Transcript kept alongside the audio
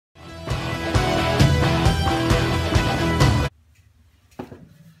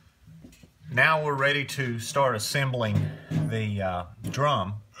now we're ready to start assembling the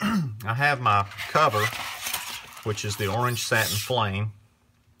drum. I have my cover, which is the orange satin flame,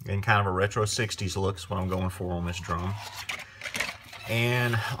 in kind of a retro 60s look is what I'm going for on this drum.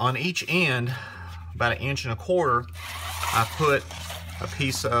 And on each end, about 1.25 inches, I put a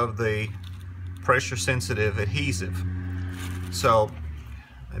piece of the pressure sensitive adhesive. So,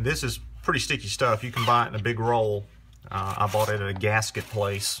 and this is pretty sticky stuff. You can buy it in a big roll. I bought it at a gasket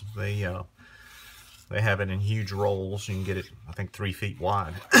place. They have it in huge rolls. You can get it, I think, 3 feet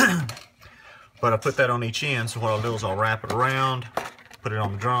wide. But I put that on each end, so what I'll do is I'll wrap it around, put it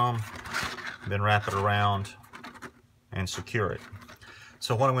on the drum, then wrap it around and secure it.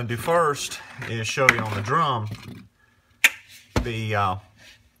 So what I'm going to do first is show you on the drum the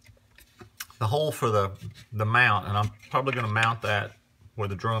hole for the mount, and I'm probably going to mount that where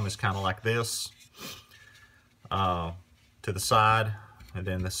the drum is kind of like this, to the side, and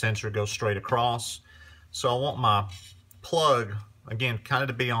then the sensor goes straight across. So I want my plug, again, kind of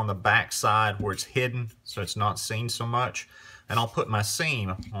to be on the back side where it's hidden so it's not seen so much. And I'll put my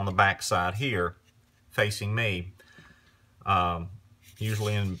seam on the back side here facing me,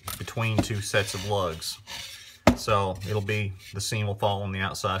 usually in between 2 sets of lugs. So it'll be, the seam will fall on the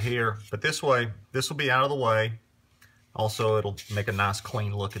outside here, but this way, this will be out of the way. Also, it'll make a nice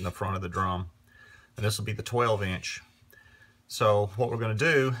clean look in the front of the drum. And this will be the 12-inch. So what we're going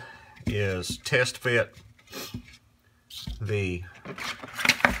to do is test fit the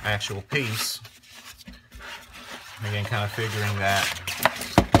actual piece. Again, kind of figuring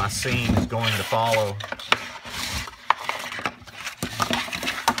that my seam is going to follow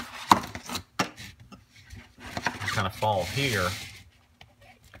kind of fall here.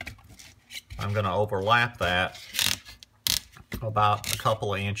 I'm going to overlap that about a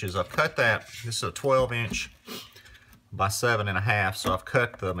couple of inches. I've cut that, this is a 12-inch by 7.5, so I've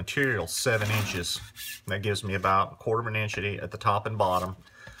cut the material 7 inches. That gives me about 1/4 inch at the top and bottom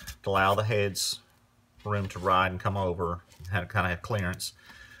to allow the heads room to ride and come over and kind of have clearance.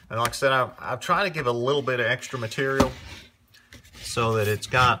 And like I said, I've tried to give a little bit of extra material so that it's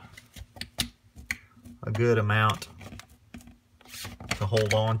got a good amount to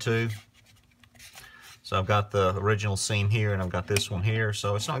hold on to. So I've got the original seam here and I've got this one here,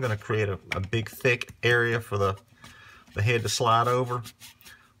 so it's not going to create a big thick area for the head to slide over,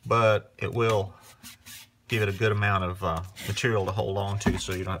 but it will give it a good amount of material to hold on to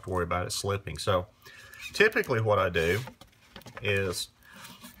so you don't have to worry about it slipping. So typically what I do is,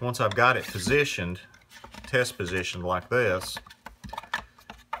 once I've got it positioned, test positioned like this,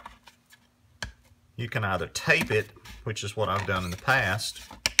 you can either tape it, which is what I've done in the past.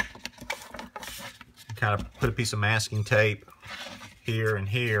 Kind of put a piece of masking tape here and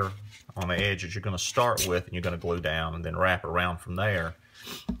here on the edge that you're going to start with, and you're going to glue down and then wrap around from there.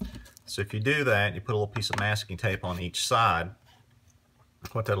 So if you do that, you put a little piece of masking tape on each side,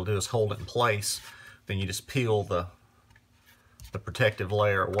 what that'll do is hold it in place. Then you just peel the protective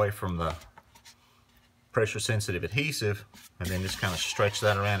layer away from the pressure sensitive adhesive, and then just kind of stretch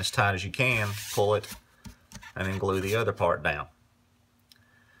that around as tight as you can, pull it, and then glue the other part down.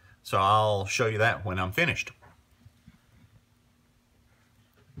 So I'll show you that when I'm finished.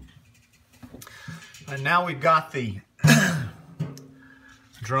 And now we've got the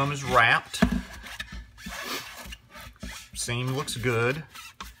drum is wrapped. Seam looks good.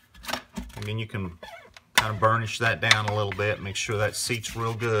 Again, you can kind of burnish that down a little bit, make sure that seats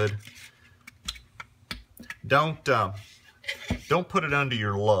real good. Don't put it under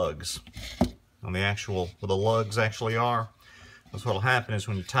your lugs on the actual, where the lugs actually are. Because what'll happen is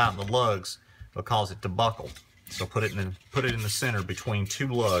when you tighten the lugs, it'll cause it to buckle. So put it in the center between 2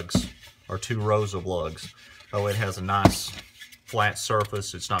 lugs, or 2 rows of lugs. Oh, it has a nice flat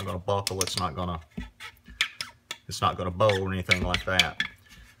surface. It's not going to buckle. It's not going to bow or anything like that.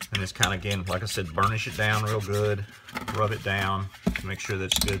 And it's kind of, again, like I said, burnish it down real good, rub it down, make sure that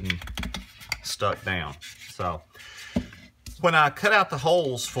it's good and stuck down. So when I cut out the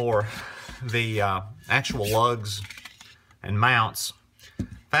holes for the actual lugs and mounts, I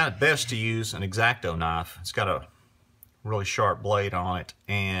found it best to use an X-Acto knife. It's got a really sharp blade on it,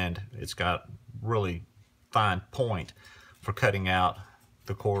 and it's got really fine point for cutting out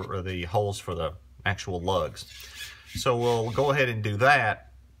the core or the holes for the actual lugs. So we'll go ahead and do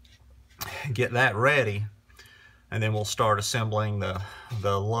that, get that ready, and then we'll start assembling the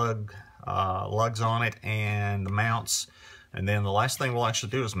lugs on it and the mounts. And then the last thing we'll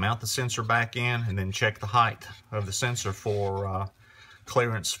actually do is mount the sensor back in and then check the height of the sensor for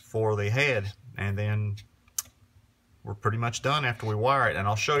clearance for the head. And then we're pretty much done after we wire it. And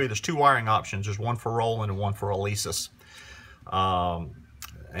I'll show you, there's 2 wiring options. There's one for Roland and one for Alesis.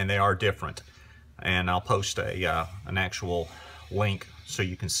 And they are different. and I'll post an actual link so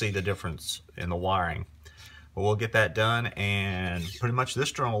you can see the difference in the wiring. But we'll get that done, and pretty much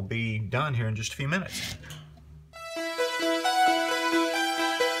this drum will be done here in just a few minutes.